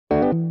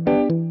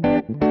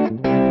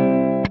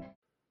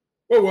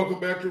Well, welcome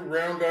back to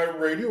Round Eye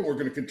Radio. We're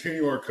going to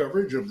continue our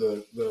coverage of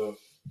the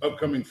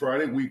upcoming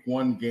Friday Week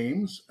 1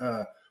 games.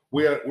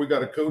 We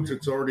got a coach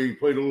that's already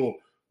played a little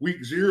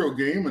Week 0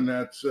 game, and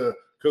that's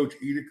Coach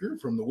Edeker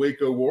from the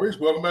Waco Warriors.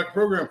 Welcome back to the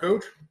program,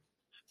 Coach.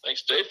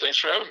 Thanks, Dave. Thanks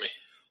for having me.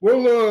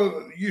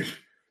 Well, you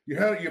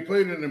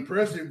played an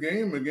impressive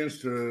game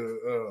against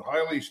a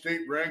highly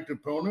state-ranked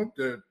opponent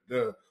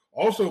that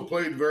also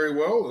played very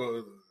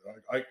well.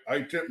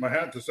 I tip my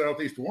hat to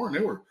Southeast Warren.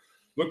 They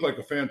looked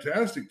like a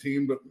fantastic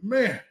team, but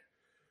man,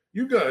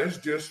 you guys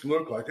just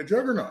look like a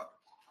juggernaut.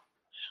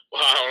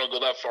 Well, I don't want to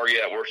go that far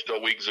yet. We're still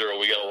Week 0.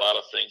 We got a lot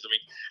of things. I mean,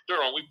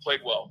 Durham, we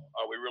played well.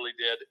 We really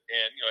did.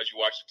 And, as you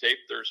watch the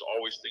tape, there's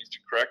always things to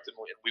correct, and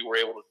we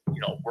were able to,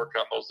 work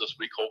on those this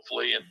week,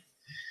 hopefully. And,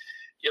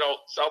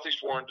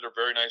 Southeast Warren did a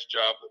very nice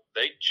job.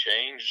 They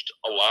changed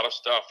a lot of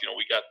stuff.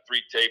 We got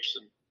 3 tapes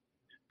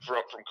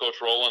from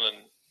Coach Rowland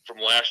and from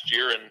last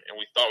year, and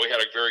we thought we had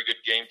a very good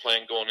game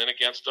plan going in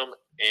against them,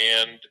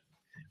 and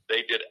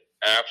they did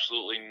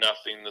absolutely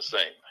nothing the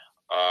same.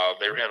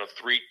 They ran a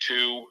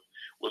 3-2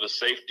 with a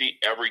safety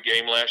every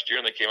game last year,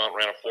 and they came out and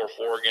ran a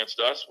 4-4 against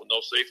us with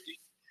no safety.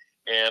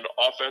 And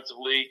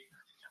offensively,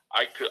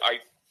 I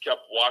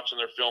kept watching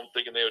their film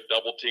thinking they would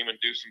double team and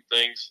do some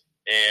things,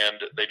 and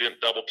they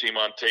didn't double team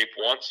on tape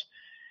once,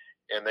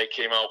 and they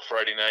came out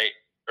Saturday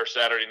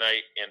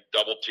night and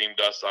double teamed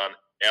us on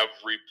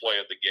every play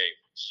of the game.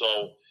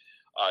 So,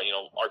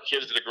 our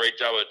kids did a great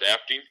job of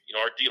adapting.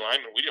 Our D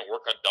linemen, we didn't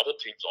work on double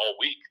teams all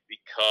week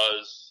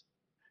because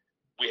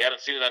we hadn't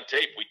seen it on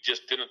tape. We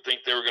just didn't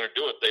think they were going to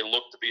do it. They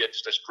looked to be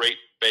just a straight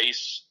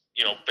base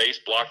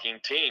blocking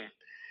team.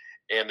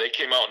 And they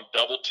came out and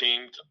double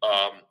teamed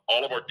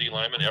all of our D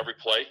linemen every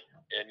play.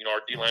 And,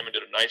 our D linemen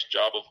did a nice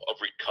job of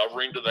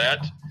recovering to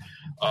that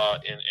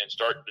and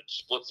starting to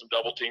split some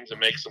double teams and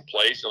make some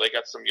plays. They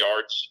got some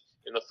yards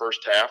in the first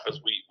half as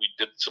we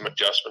did some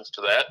adjustments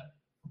to that.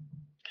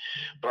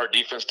 But our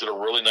defense did a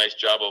really nice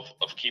job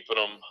of keeping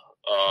them,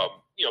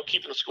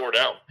 keeping the score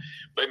down.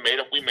 We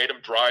made them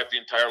drive the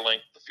entire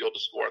length of the field to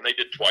score, and they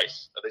did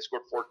twice. They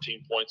scored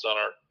 14 points on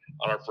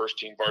our first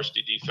team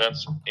varsity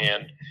defense,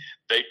 and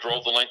they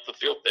drove the length of the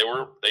field.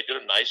 They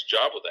did a nice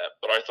job of that.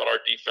 But I thought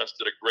our defense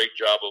did a great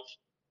job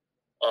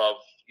of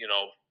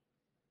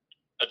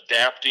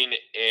adapting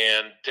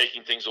and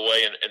taking things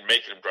away and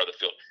making them drive the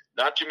field.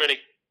 Not too many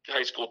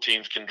high school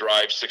teams can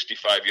drive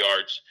 65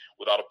 yards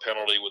without a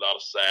penalty, without a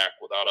sack,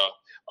 without a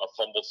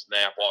fumbled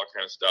snap, all that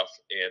kind of stuff.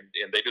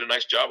 And they did a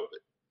nice job of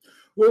it.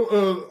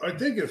 Well, I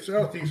think if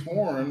Southeast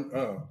Warren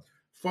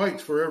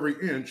fights for every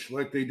inch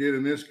like they did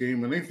in this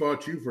game, and they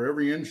fought you for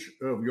every inch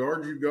of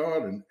yards you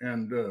got,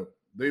 and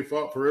they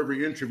fought for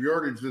every inch of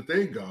yardage that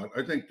they got,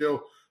 I think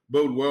they'll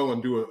bode well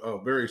and do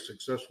a very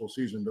successful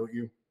season, don't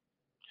you?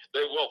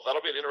 They will.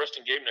 That'll be an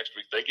interesting game next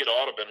week. They get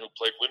Audubon, who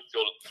played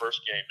Winfield in the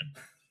first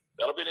game.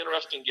 That'll be an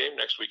interesting game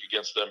next week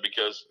against them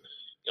because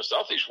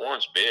Southeast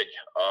Warren's big.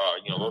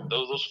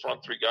 Those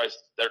front 3 guys,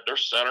 they're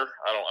center.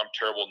 I'm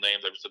terrible with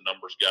names. I was a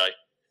numbers guy.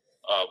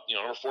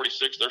 Number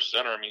 46, their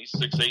center. I mean, he's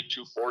 6'8",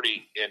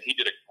 240, and he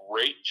did a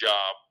great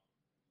job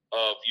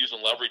of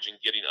using leverage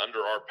and getting under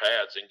our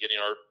pads and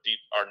getting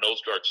our nose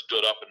guard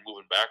stood up and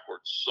moving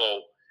backwards.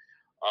 So,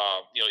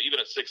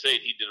 even at 6'8",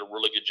 he did a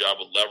really good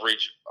job with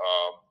leverage.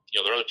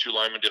 Their other 2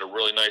 linemen did a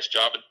really nice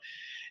job.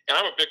 And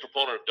I'm a big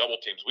proponent of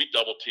double teams. We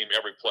double team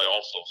every play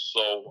also.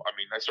 So,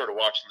 I started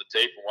watching the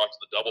tape and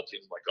watching the double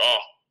teams. I'm like,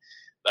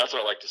 that's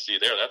what I like to see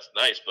there. That's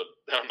nice. But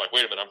then I'm like,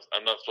 wait a minute,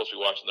 I'm not supposed to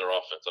be watching their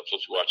offense. I'm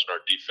supposed to be watching our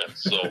defense.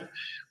 So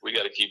we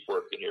got to keep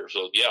working here.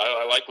 So, yeah,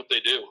 I like what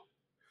they do.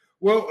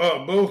 Well,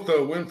 both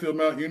Winfield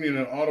Mount Union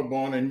and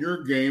Audubon in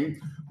your game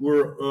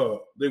were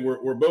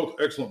both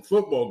excellent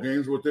football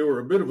games, but they were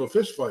a bit of a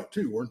fist fight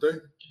too, weren't they?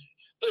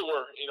 They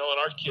were, and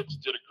our kids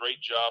did a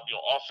great job,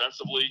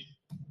 offensively.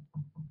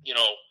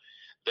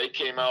 They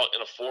came out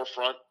in a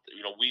forefront.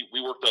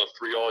 We worked on a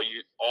 3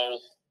 all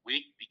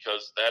week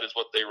because that is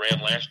what they ran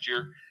last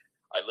year.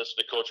 I listened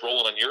to Coach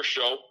Rowland on your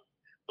show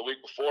the week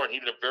before, and he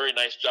did a very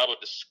nice job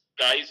of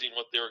disguising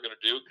what they were going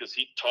to do because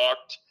he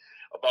talked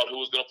about who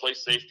was going to play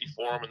safety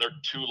for them and their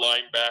 2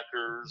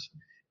 linebackers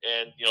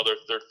and,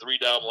 their 3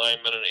 down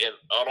linemen and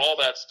on all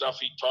that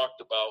stuff he talked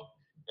about.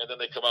 And then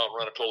they come out and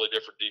run a totally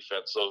different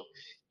defense. So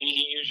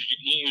he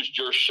used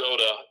your show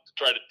to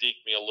try to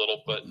deke me a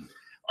little, but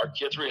our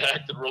kids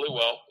reacted really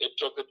well. It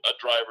took a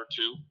drive or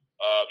 2.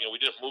 We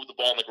didn't move the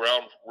ball on the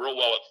ground real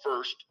well at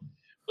first,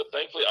 but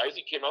thankfully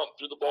Isaac came out and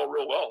threw the ball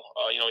real well.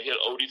 He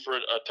hit Odie for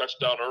a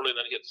touchdown early, and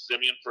then he hit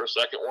Simeon for a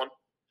second one.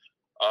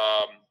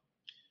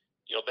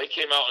 They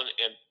came out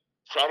and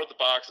crowded the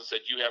box and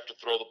said, you have to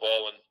throw the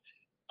ball, and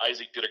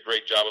Isaac did a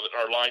great job of it.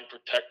 Our line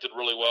protected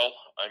really well.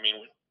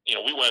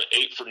 We went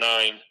 8 for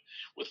 9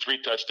 with 3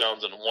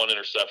 touchdowns and 1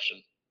 interception.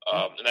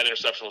 And that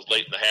interception was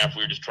late in the half.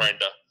 We were just trying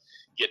to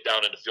get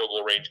down into field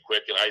goal range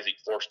quick, and Isaac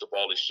forced the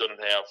ball he shouldn't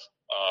have.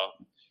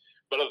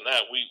 But other than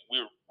that, we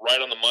were right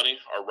on the money.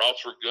 Our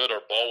routes were good. Our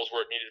ball was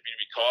where it needed to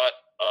be caught.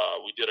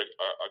 We did a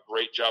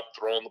great job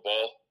throwing the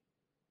ball.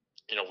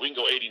 If we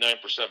can go 89%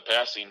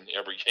 passing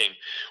every game,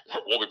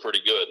 we'll be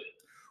pretty good.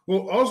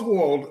 Well,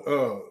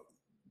 Oswald,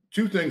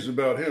 two things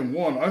about him.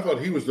 One, I thought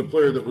he was the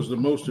player that was the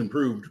most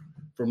improved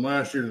from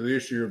last year to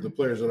this year of the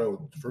players that I was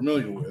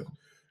familiar with.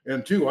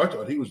 And two, I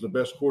thought he was the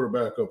best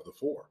quarterback of the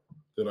four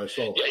that I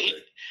saw. Yeah,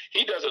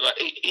 he does it.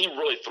 He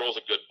really throws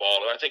a good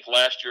ball. And I think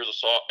last year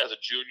as a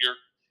junior,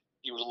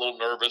 he was a little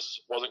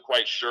nervous, wasn't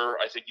quite sure.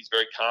 I think he's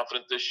very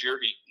confident this year.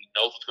 He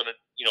knows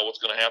what's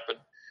gonna happen.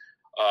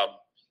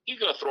 He's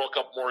going to throw a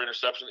couple more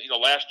interceptions.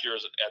 Last year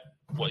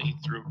he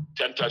threw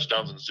 10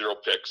 touchdowns and 0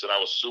 picks, and I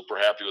was super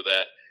happy with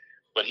that.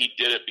 But he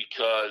did it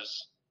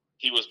because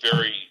he was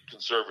very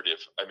conservative.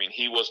 I mean,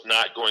 he was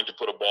not going to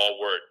put a ball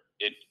where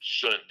it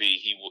shouldn't be.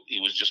 He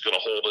was just going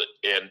to hold it,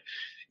 and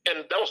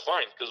that was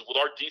fine because with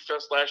our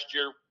defense last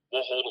year,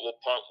 we'll hold it,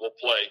 we'll punt, we'll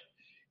play.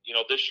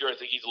 This year I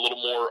think he's a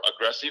little more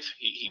aggressive.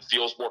 He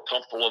feels more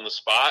comfortable in the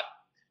spot.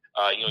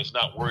 He's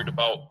not worried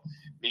about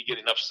me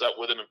getting upset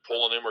with him and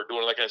pulling him or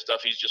doing that kind of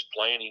stuff. He's just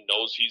playing. He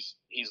knows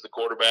he's the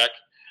quarterback,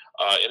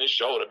 and it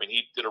showed. I mean,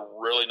 he did a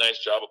really nice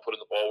job of putting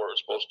the ball where it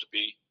was supposed to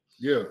be.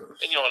 Yeah.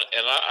 And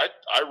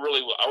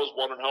I was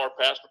wondering how our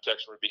pass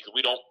protection would be because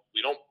we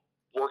don't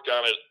work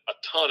on it a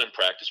ton in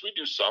practice. We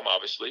do some,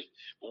 obviously,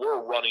 but we're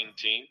a running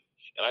team,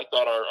 and I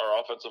thought our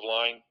offensive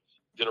line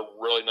did a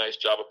really nice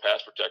job of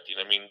pass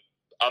protecting. I mean,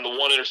 on the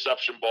one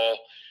interception ball,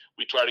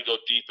 we tried to go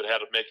deep and had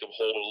to make him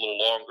hold it a little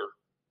longer.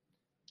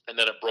 And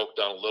then it broke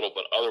down a little,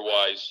 but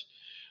otherwise,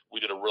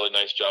 we did a really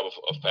nice job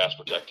of pass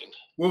protecting.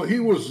 Well, he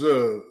was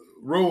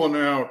rolling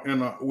out,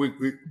 and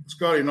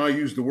Scotty and I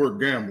used the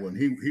word gambling.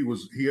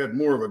 He had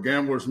more of a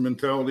gambler's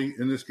mentality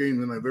in this game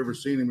than I've ever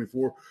seen him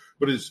before.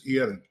 But he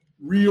had a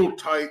real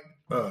tight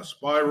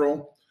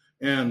spiral,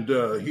 and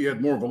he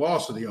had more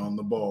velocity on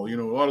the ball. A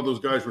lot of those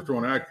guys were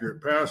throwing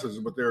accurate passes,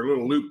 but they're a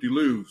little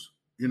loop-de-loos,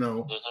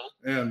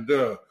 Mm-hmm.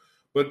 And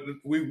but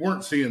we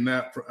weren't seeing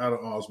that out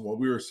of Oswald.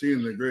 We were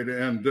seeing the great,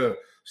 and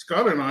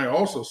Scott and I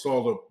also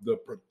saw the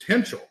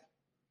potential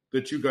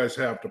that you guys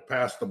have to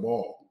pass the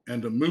ball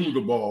and to move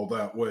the ball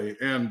that way.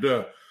 And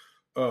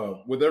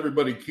with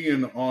everybody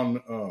keying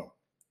on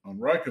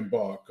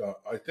Reichenbach,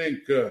 I think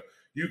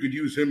you could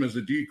use him as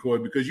a decoy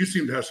because you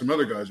seem to have some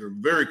other guys who are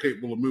very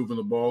capable of moving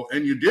the ball,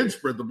 and you did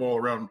spread the ball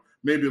around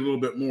maybe a little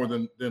bit more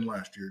than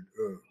last year.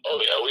 Oh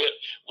yeah,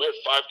 we had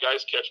 5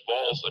 guys catch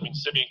balls. I mean,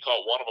 Simeon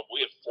caught one of them.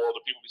 We had 4 other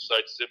people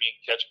besides Simeon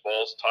catch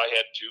balls. Ty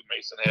had 2,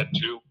 Mason had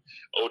 2,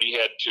 Odie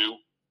had 2,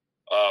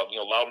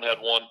 Loudon had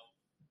 1.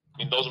 I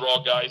mean, those are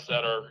all guys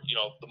that are,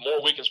 the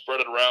more we can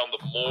spread it around,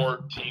 the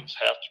more teams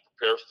have to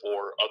prepare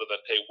for. Other than,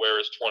 hey, where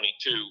is 22?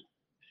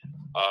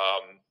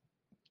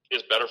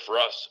 Is better for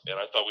us, and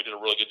I thought we did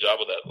a really good job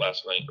of that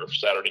last night or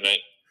Saturday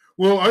night.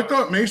 Well, I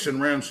thought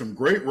Mason ran some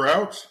great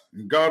routes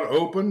and got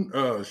open,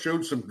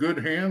 showed some good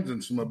hands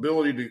and some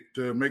ability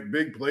to make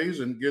big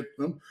plays and get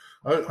them.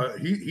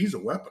 He's a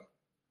weapon.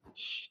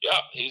 Yeah,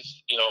 he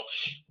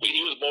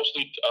was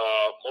mostly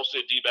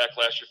a D-back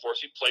last year for us.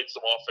 He played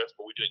some offense,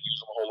 but we didn't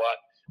use him a whole lot.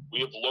 We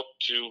have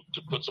looked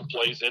to put some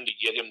plays in to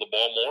get him the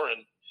ball more,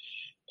 and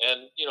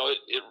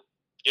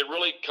it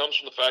really comes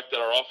from the fact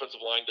that our offensive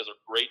line does a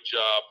great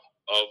job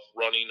of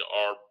running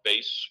our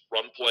base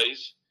run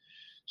plays.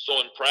 So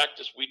in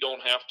practice, we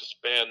don't have to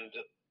spend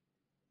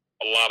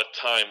a lot of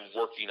time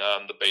working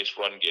on the base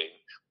run game.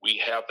 We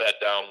have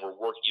that down. We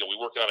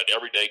work on it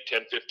every day,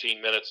 10,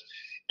 15 minutes,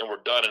 and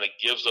we're done. And it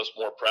gives us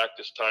more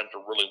practice time to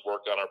really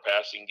work on our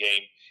passing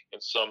game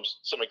and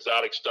some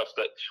exotic stuff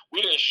that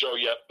we didn't show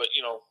yet. But,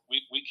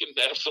 we can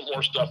have some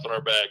more stuff in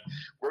our bag.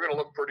 We're going to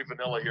look pretty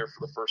vanilla here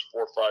for the first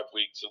 4 or 5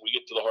 weeks. And we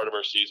get to the heart of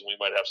our season, we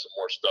might have some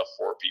more stuff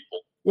for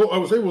people. Well, I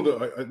was able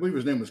to, I believe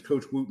his name was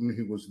Coach Wooten.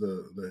 He was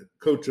the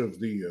coach of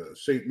the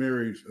St.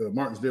 Mary's,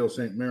 Martinsdale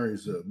St.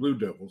 Mary's Blue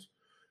Devils.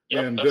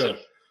 Yep, and that's him.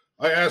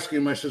 I asked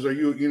him, I says, are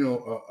you,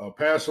 a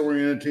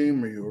pass-oriented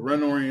team? Are you a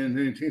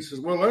run-oriented team? He says,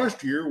 well,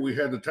 last year we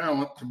had the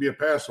talent to be a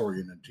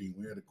pass-oriented team.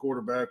 We had a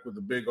quarterback with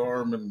a big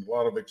arm and a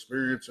lot of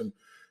experience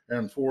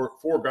and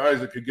four guys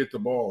that could get the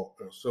ball.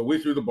 So we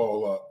threw the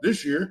ball a lot.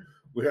 This year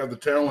we have the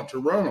talent to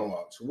run a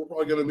lot. So we're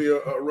probably going to be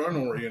a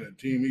run-oriented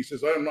team. He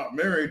says, I'm not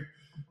married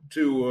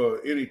to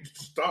any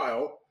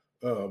style,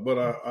 but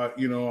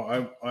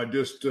I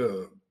just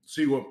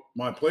see what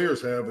my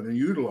players have and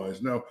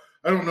utilize. Now,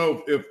 I don't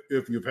know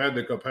if you've had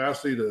the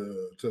capacity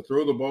to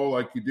throw the ball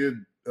like you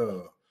did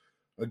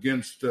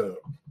against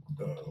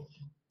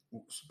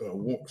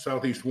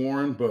Southeast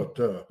Warren, but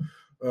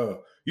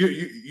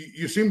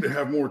you seem to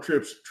have more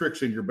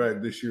tricks in your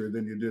bag this year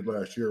than you did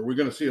last year. Are we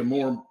going to see a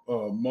more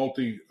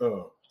multi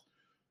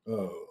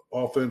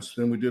offense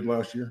than we did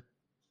last year?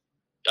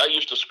 I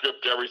used to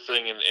script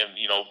everything, and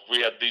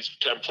we had these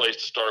 10 plays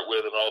to start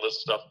with and all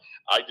this stuff.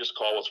 I just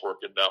call what's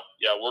working now.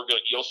 Yeah,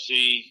 you'll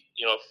see,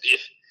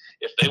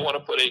 if they want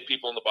to put 8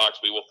 people in the box,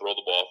 we will throw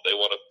the ball. If they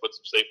want to put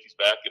some safeties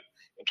back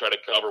and try to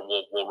cover,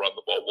 we'll run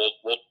the ball.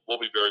 We'll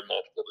be very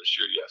multiple this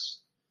year, yes.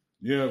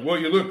 Yeah, well,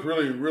 you look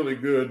really, really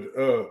good.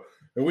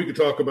 And we could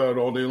talk about it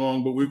all day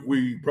long, but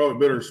we probably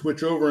better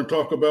switch over and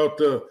talk about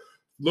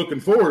looking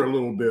forward a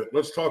little bit.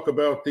 Let's talk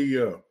about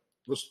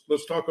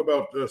let's talk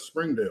about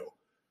Springdale.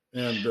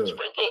 And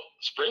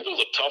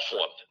Springfield's a tough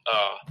one.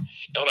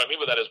 And what I mean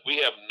by that is we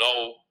have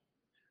no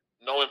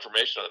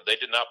information on it. They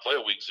did not play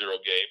a week 0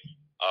 game.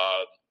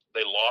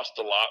 They lost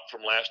a lot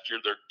from last year.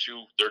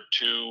 Their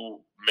two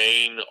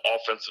main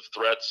offensive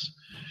threats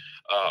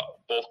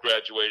both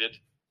graduated.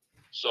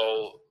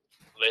 So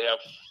they have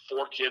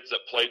 4 kids that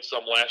played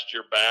some last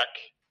year back.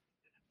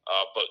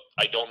 But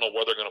I don't know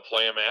where they're going to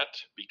play them at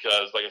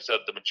because, like I said,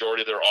 the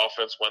majority of their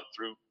offense went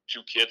through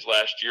 2 kids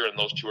last year, and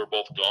those 2 are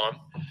both gone.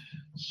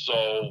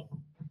 So,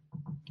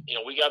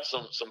 we got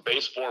some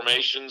base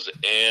formations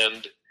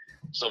and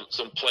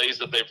some plays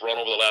that they've run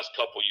over the last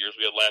couple of years.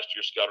 We had last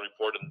year's scouting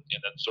report and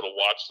then sort of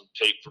watched some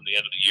tape from the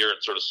end of the year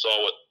and sort of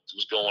saw what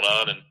was going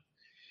on. And,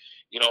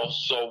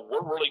 so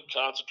we're really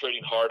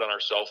concentrating hard on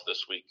ourselves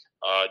this week.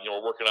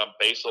 We're working on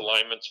base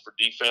alignments for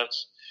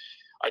defense.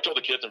 I told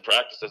the kids in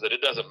practice, I said,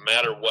 it doesn't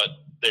matter what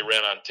they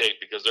ran on tape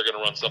because they're going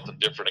to run something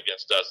different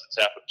against us. It's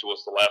happened to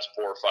us the last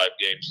 4 or 5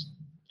 games.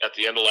 At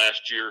the end of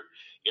last year,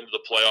 into the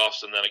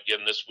playoffs, and then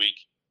again this week,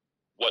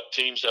 what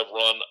teams have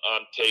run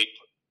on tape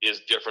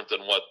is different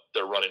than what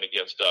they're running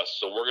against us.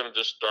 So we're going to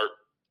just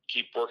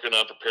keep working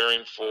on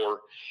preparing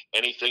for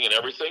anything and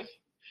everything.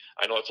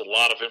 I know it's a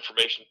lot of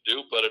information to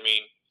do, but,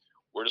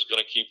 we're just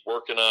going to keep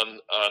working on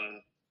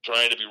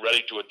trying to be ready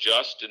to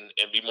adjust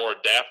and be more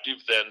adaptive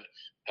than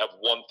have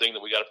one thing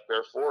that we got to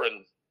prepare for.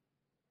 And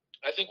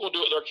I think we'll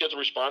do it. Our kids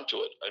will respond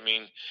to it.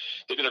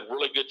 They did a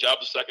really good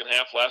job the second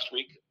half last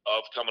week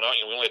of coming out.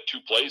 We only had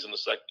 2 plays in the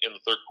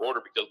third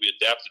quarter because we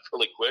adapted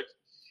really quick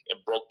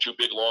and broke 2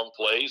 big long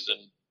plays. And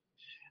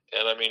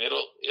it'll be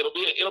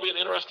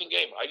an interesting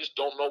game. I just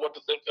don't know what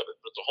to think of it.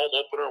 But it's a home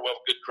opener. We'll have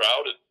a good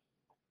crowd,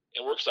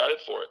 and we're excited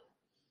for it.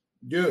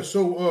 Yeah,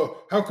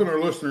 so how can our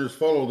listeners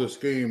follow this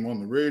game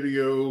on the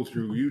radio,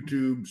 through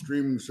YouTube,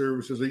 streaming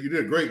services? You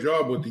did a great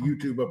job with the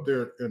YouTube up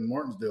there in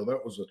Martinsdale. That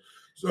was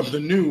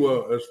something new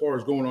as far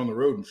as going on the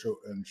road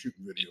and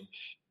shooting video.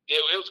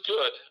 It was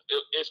good.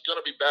 It's going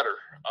to be better.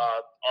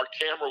 Our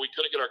camera, we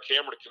couldn't get our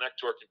camera to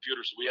connect to our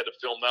computer, so we had to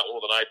film that one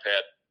with an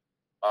iPad.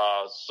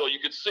 So you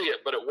could see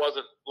it, but it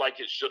wasn't like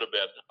it should have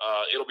been.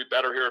 It'll be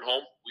better here at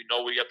home. We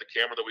know we got the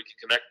camera that we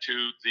can connect to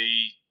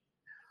the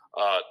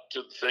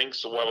thing,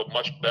 so we'll have a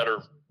much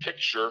better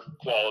picture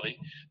quality.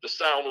 The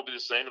sound will be the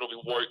same. It'll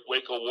be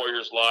Waco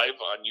Warriors Live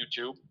on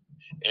YouTube.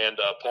 And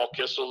Paul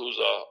Kissel, who's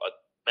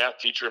a math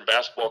teacher and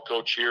basketball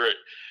coach here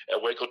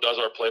at Waco, does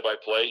our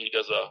play-by-play. He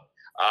does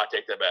I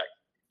take that back.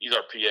 He's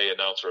our PA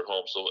announcer at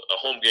home. So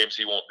home games,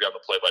 he won't be on the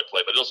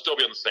play-by-play, but it'll still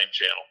be on the same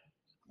channel.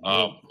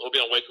 It'll be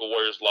on Waco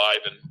Warriors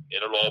Live, and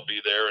it'll all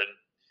be there. And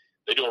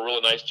they do a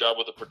really nice job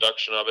with the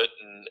production of it,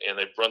 and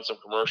they've run some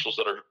commercials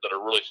that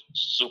are really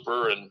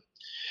super. And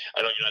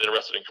I know you're not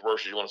interested in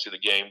commercials; you want to see the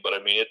game, but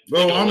I'm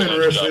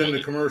interested in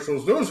the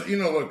commercials. Those,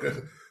 look,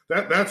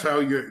 that's how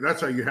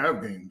you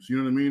have games. You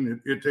know what I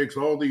mean? It takes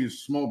all these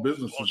small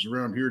businesses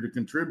around here to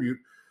contribute.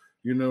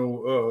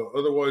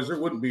 Otherwise there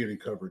wouldn't be any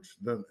coverage.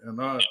 And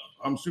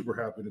I'm super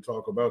happy to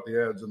talk about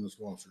the ads and the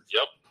sponsors.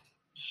 Yep.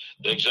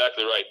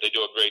 Exactly right. They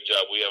do a great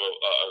job. We have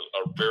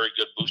a very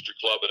good booster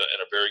club and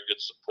a very good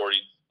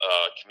supporting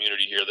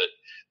community here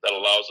that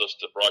allows us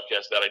to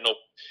broadcast that. I know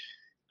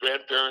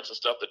grandparents and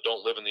stuff that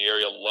don't live in the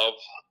area love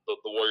the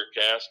Warrior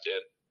Cast,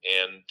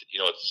 and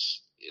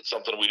it's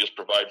something we just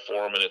provide for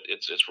them, and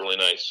it's really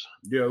nice.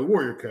 Yeah, the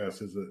Warrior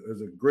Cast is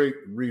a great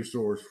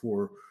resource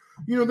for,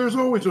 there's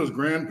always those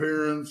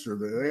grandparents or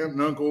the aunt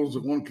and uncles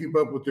that want to keep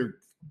up with their,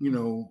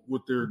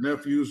 with their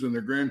nephews and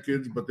their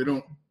grandkids, but they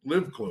don't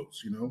live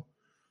close,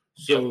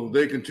 So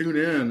they can tune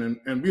in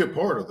and be a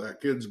part of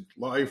that kid's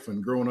life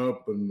and growing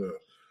up. And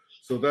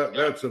so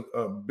that's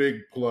a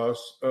big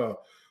plus.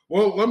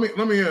 Well, let me.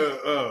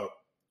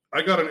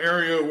 I got an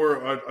area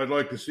where I'd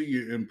like to see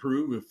you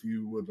improve, if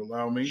you would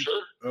allow me.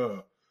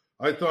 Sure.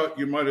 I thought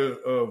you might have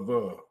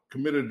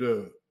committed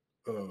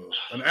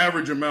an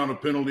average amount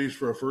of penalties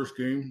for a first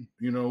game.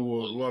 A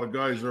lot of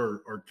guys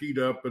are teed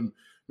up and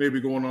maybe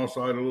going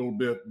offside a little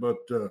bit. But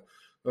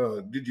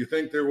did you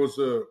think there was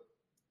a?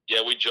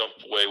 Yeah, we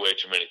jumped way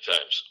too many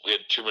times. We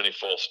had too many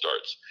false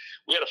starts.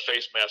 We had a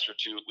face mask or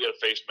two. We had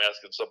a face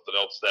mask and something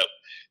else that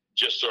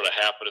just sort of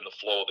happened in the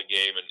flow of the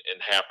game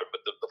and happened.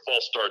 But the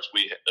false starts,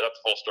 not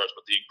the false starts,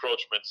 but the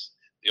encroachments,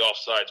 the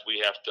offsides,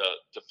 we have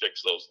to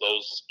fix those.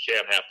 Those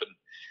can happen.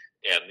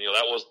 And,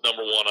 that was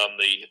number one on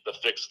the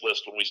fixed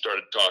list when we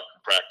started talking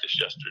practice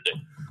yesterday.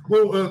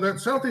 Well, that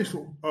Southeast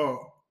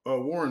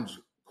Warren's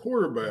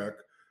quarterback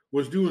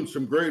was doing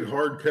some great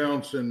hard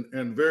counts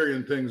and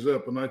varying things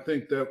up, and I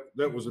think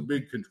that was a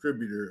big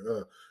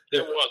contributor.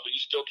 It was, but you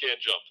still can't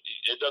jump.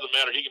 It doesn't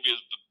matter. He can be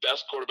the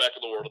best quarterback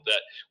in the world at that.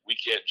 We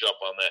can't jump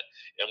on that,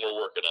 and we're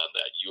working on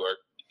that.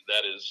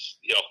 That is,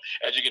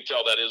 as you can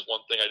tell, that is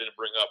one thing I didn't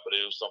bring up, but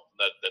it was something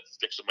that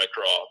sticks in my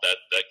craw. That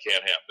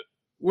can't happen.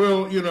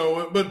 Well,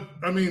 but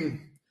I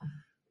mean,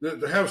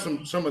 to have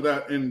some of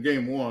that in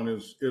game one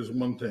is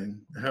one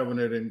thing. Having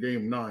it in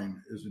game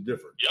 9 is a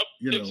different.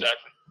 Yep,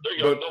 exactly. There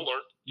you go. They'll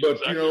learn. But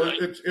exactly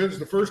right. It's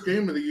the first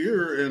game of the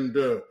year, and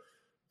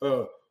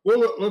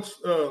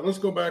let's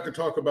go back and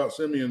talk about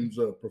Simeon's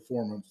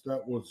performance.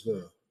 That was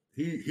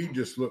he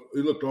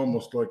looked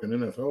almost like an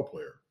NFL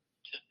player.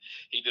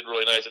 He did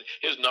really nice.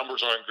 His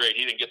numbers aren't great.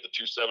 He didn't get the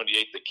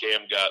 278 that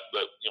Cam got,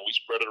 but we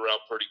spread it around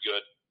pretty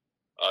good.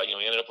 He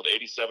ended up with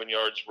 87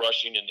 yards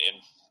rushing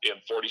and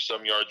 40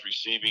 some yards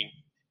receiving.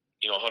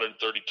 130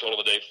 total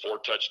a day, 4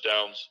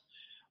 touchdowns.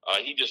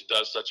 He just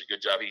does such a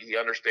good job. He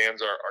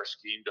understands our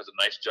scheme, does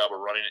a nice job of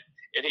running it,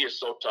 and he is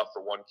so tough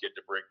for one kid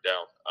to bring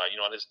down.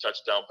 On his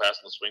touchdown pass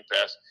and the swing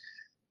pass,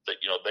 that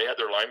they had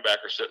their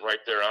linebacker sitting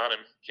right there on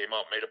him, came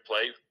out, made a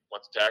play,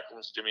 went to tackle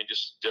him, Stimming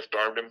just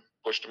stiff-armed him,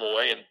 pushed him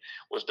away, and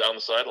was down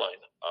the sideline.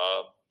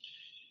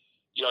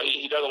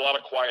 He does a lot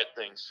of quiet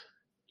things.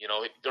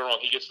 Don't wrong,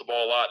 he gets the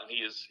ball a lot, and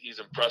he's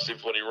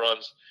impressive when he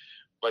runs.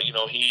 But he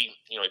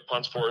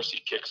punts for us, he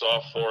kicks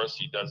off for us,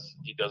 he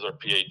does our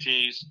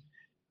PATs.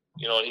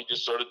 He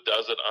just sort of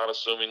does it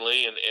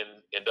unassumingly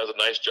and does a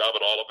nice job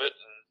at all of it.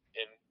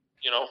 And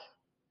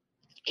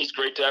he's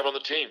great to have on the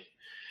team.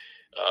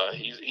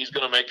 He's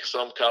going to make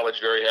some college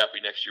very happy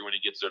next year when he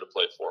gets there to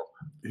play for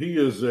him. He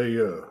is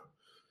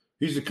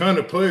he's the kind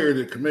of player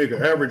that can make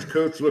an average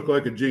coach look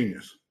like a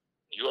genius.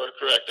 You are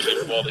correct. I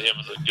think the ball to him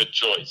is a good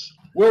choice.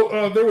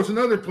 Well, there was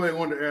another play I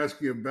wanted to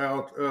ask you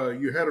about.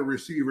 You had a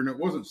receiver, and it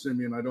wasn't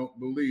Simeon, I don't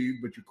believe,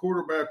 but your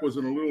quarterback was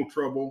in a little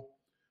trouble,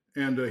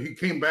 and he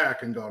came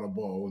back and got a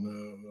ball.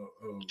 And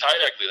Ty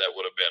Eckley, that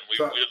would have been. We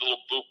did a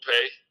little boot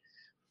pay.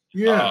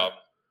 Yeah.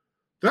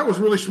 That was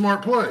really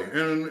smart play,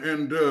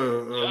 and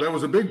that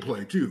was a big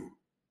play too.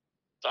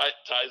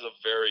 Ty's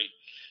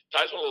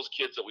one of those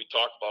kids that we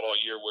talked about all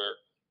year, where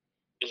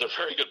is a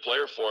very good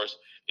player for us,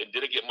 and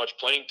didn't get much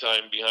playing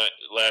time behind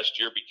last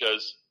year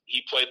because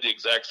he played the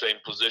exact same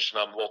position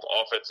on both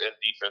offense and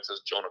defense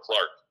as Jonah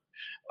Clark.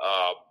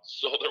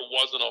 So there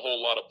wasn't a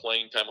whole lot of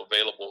playing time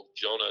available.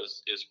 Jonah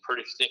is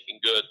pretty stinking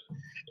good,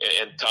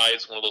 and Ty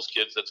is one of those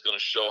kids that's going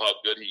to show how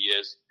good he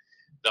is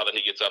now that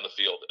he gets on the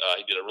field.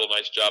 He did a real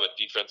nice job at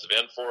defensive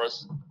end for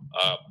us,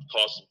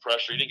 caused some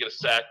pressure. He didn't get a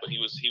sack, but he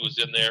was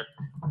in there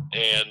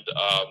and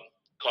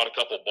caught a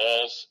couple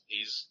balls.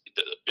 He's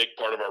a big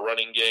part of our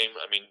running game.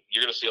 I mean,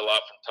 you're going to see a lot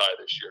from Ty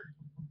this year.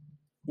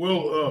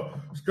 Well,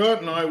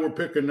 Scott and I were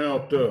picking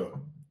out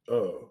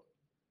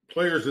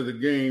players of the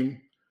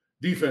game,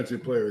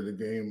 defensive player of the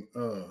game,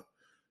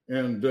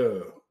 and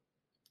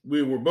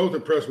we were both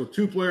impressed with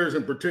 2 players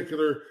in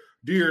particular.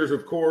 Deers,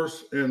 of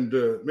course, and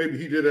maybe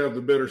he did have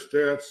the better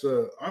stats.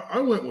 I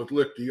went with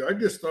Lichty. I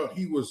just thought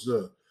he was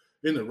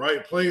in the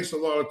right place a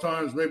lot of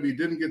times. Maybe he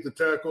didn't get the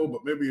tackle,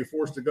 but maybe he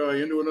forced a guy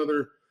into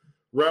another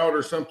route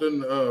or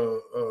something.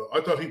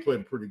 I thought he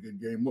played a pretty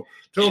good game. Well,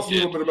 tell us a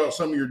little bit about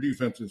some of your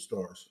defensive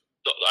stars.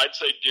 I'd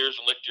say Deers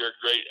and Lichty are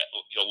great.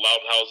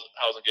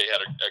 Loudhousengate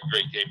had a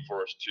great game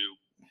for us too.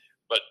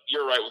 But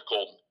you're right with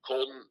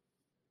Colton,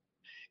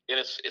 and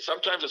it's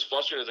sometimes it's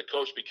frustrating as a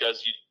coach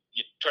because you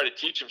try to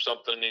teach him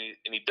something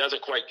and he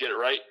doesn't quite get it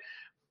right,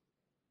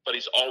 but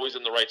he's always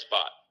in the right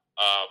spot.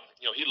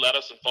 He led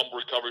us in fumble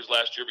recoveries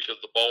last year because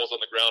the ball was on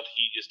the ground.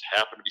 He just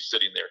happened to be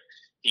sitting there.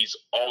 He's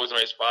always in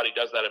the right spot. He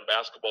does that in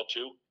basketball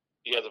too.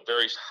 He has a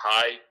very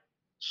high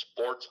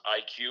sports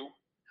IQ,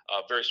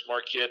 very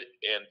smart kid,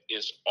 and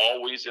is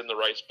always in the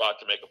right spot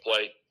to make a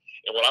play.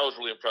 And what I was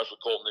really impressed with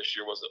Colton this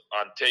year was that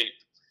on tape,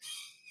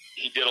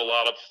 he did a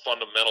lot of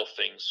fundamental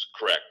things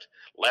correct.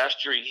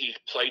 Last year, he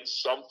played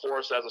some for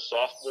us as a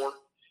sophomore,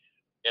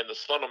 and the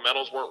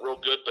fundamentals weren't real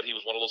good, but he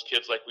was one of those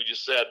kids, like we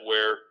just said,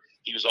 where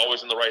he was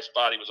always in the right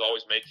spot. He was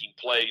always making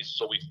plays,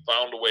 so we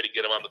found a way to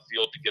get him on the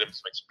field to get him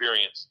some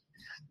experience.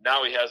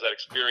 Now he has that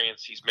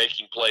experience. He's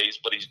making plays,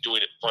 but he's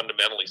doing it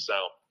fundamentally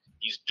sound.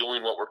 He's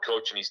doing what we're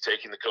coaching. He's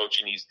taking the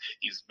coaching. He's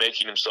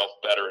making himself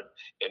better.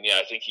 And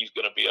I think he's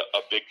going to be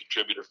a big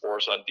contributor for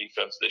us on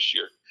defense this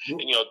year.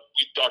 And, you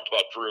talked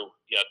about Drew.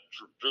 Yeah,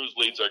 Drew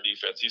leads our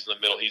defense. He's in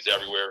the middle. He's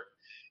everywhere.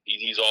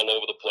 He's all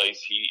over the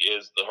place. He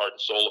is the heart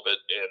and soul of it,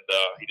 and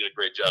he did a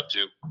great job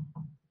too.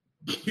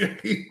 Yeah,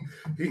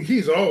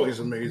 he's always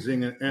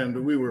amazing,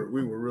 and we were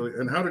really.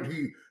 And how did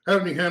he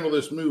handle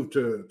this move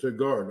to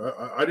guard?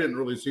 I didn't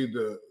really see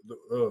the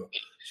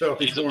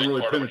Southeast Florida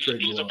really penetrate.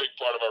 He's a big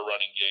part of our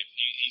running game.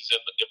 He's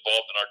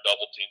involved in our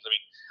double teams. I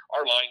mean,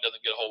 our line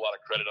doesn't get a whole lot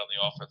of credit on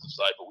the offensive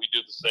side, but we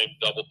do the same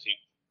double team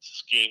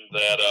scheme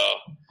that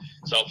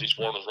Southeast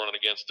Florida was running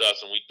against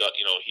us, and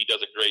he does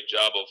a great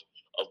job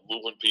of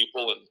moving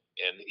people, and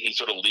he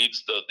sort of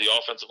leads the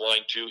offensive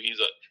line too.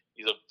 He's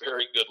a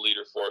very good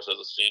leader for us as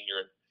a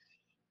senior,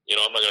 and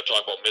I'm not going to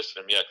talk about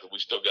missing him yet because we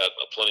still got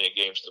plenty of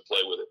games to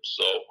play with him.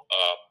 So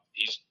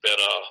he's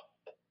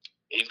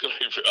going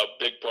to be a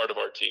big part of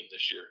our team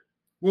this year.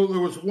 Well,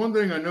 there was one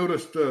thing I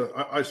noticed.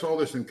 I saw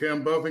this in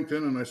Cam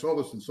Buffington, and I saw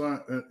this in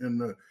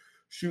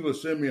Shula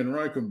Simeon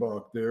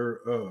Reichenbach there,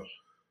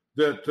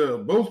 that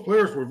both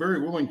players were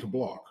very willing to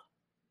block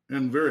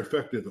and very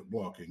effective at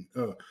blocking.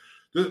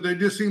 They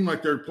just seem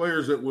like they're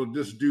players that will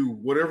just do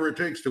whatever it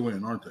takes to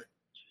win, aren't they?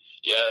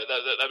 Yeah,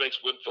 that makes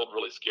Winfield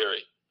really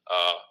scary.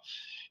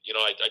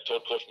 I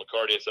told Coach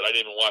McCarty, I said, I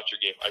didn't even watch your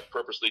game. I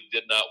purposely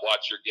did not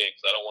watch your game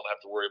because I don't want to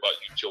have to worry about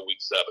you till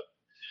week 7.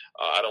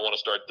 I don't want to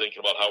start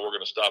thinking about how we're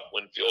going to stop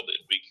Winfield in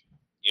week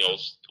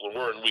when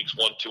we're in weeks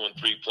 1, 2, and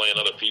 3 playing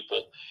other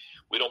people,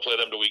 we don't play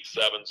them to week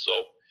 7. So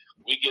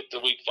we get to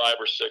week 5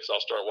 or 6, I'll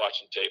start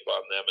watching tape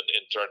on them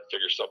and trying to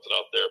figure something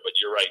out there. But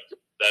you're right,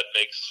 that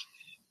makes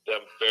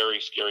them very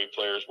scary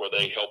players where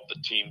they help the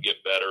team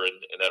get better,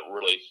 and that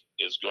really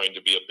is going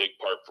to be a big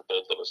part for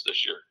both of us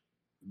this year.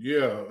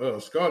 Yeah,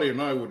 Scotty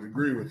and I would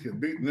agree with you.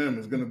 Beating them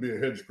is going to be a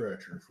head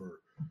scratcher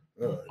for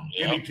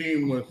any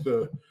team with,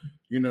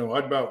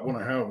 I'd about want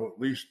to have at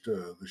least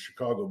the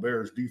Chicago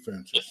Bears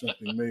defense or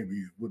something.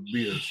 Maybe would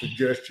be a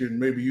suggestion.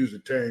 Maybe use a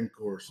tank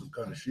or some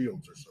kind of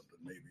shields or something.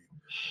 Maybe.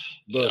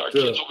 But our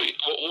kids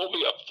we'll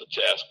be up to the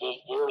task.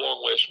 We're a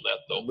long ways from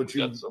that, though. But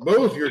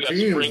both your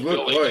teams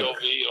look like HOV,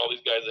 and all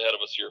these guys ahead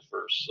of us here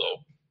first.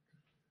 So.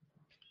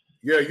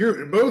 Yeah,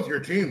 both your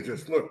teams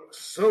just look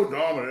so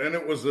dominant, and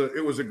it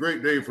was a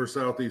great day for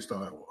Southeast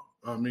Iowa.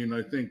 I mean,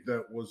 I think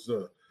that was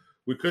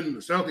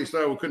Southeast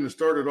Iowa couldn't have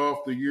started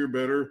off the year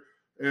better,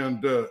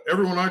 and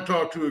everyone I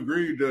talked to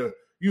agreed.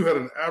 You had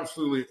an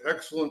absolutely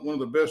excellent, one of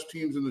the best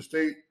teams in the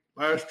state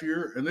last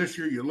year, and this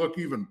year you look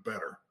even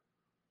better.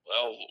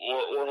 Well,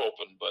 we're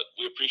hoping, but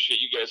we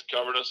appreciate you guys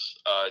covering us.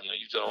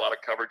 You've done a lot of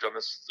coverage on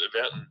this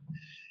event, and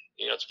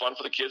it's fun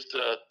for the kids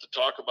to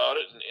talk about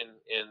it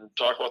and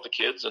talk about the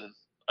kids, and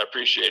I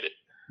appreciate it.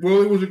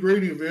 Well, it was a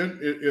great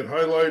event. It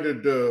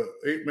highlighted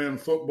 8-man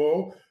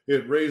football.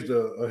 It raised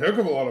a heck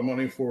of a lot of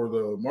money for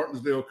the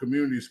Martinsdale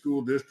Community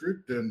School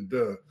District, and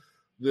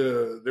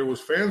there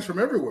was fans from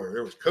everywhere.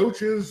 There was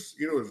coaches,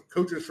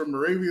 coaches from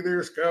Moravia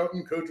there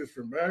scouting, coaches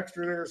from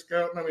Baxter there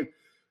scouting. I mean,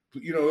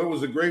 it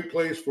was a great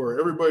place for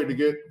everybody to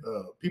get.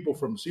 People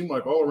from seemed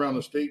like all around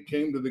the state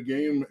came to the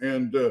game,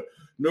 and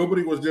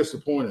nobody was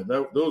disappointed.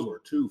 Those were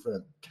 2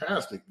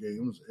 fantastic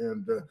games.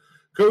 And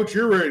Coach,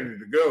 you're ready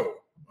to go.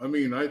 I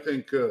mean, I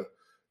think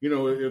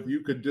if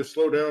you could just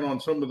slow down on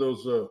some of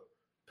those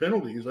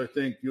penalties, I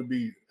think you'll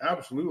be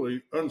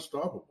absolutely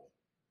unstoppable.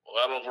 Well,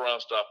 I don't know if we're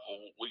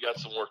unstoppable. We got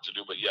some work to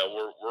do, but yeah,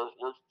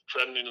 we're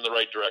trending in the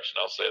right direction.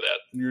 I'll say that.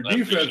 Your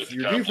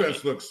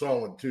defense looks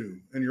solid too,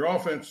 and your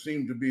offense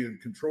seemed to be in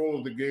control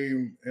of the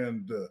game.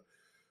 And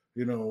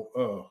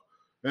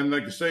and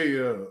like I say,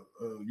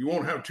 you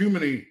won't have too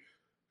many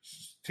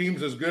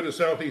teams as good as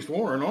Southeast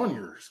Warren on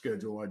your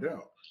schedule, I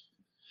doubt.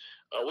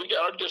 We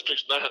got our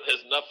district's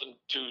has nothing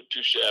too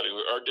shabby.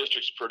 Our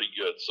district's pretty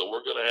good, so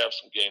we're going to have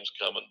some games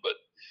coming, but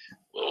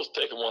we'll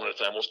take them one at a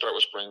time. We'll start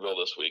with Springville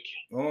this week.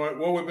 All right.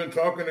 Well, we've been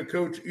talking to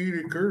Coach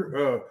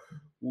Edeker.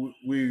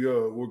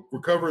 We're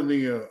covering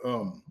the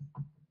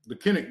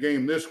Kinnick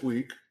game this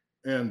week,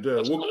 and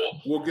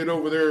we'll get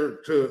over there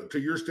to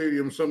your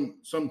stadium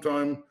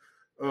sometime.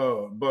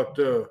 But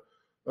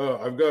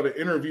I've got an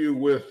interview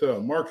with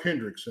Mark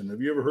Hendrickson.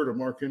 Have you ever heard of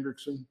Mark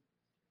Hendrickson?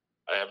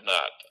 I have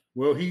not.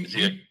 Well, he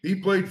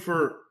played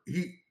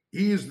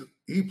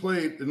he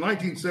played in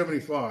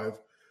 1975.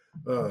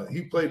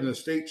 He played in the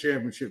state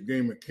championship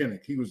game at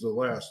Kinnick. He was the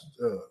last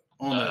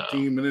on that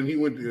team, and then he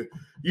went to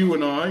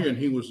UNI, and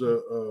he was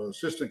a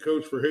assistant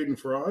coach for Hayden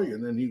Fry,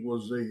 and then he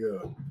was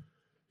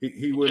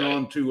he went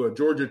on to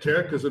Georgia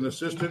Tech as an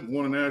assistant,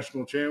 won a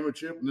national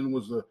championship, and then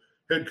was the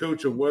head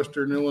coach of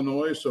Western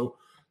Illinois. So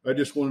I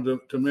just wanted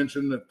to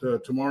mention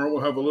that tomorrow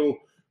we'll have a little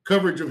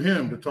coverage of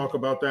him to talk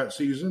about that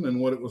season and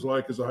what it was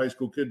like as a high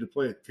school kid to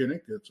play at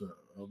Kinnick. It's a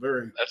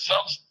very that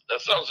sounds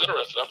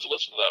interesting. I have to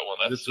listen to that one.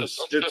 That sounds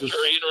like a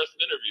very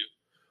interesting interview.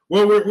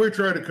 Well, we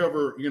try to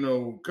cover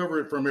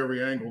it from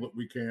every angle that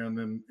we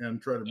can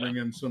and try to bring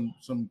in some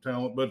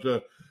talent. But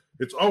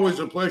it's always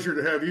a pleasure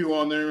to have you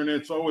on there, and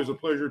it's always a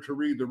pleasure to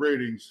read the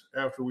ratings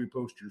after we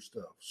post your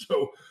stuff.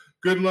 So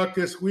good luck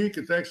this week,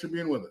 and thanks for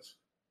being with us.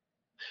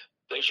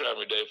 Thanks for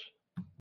having me, Dave.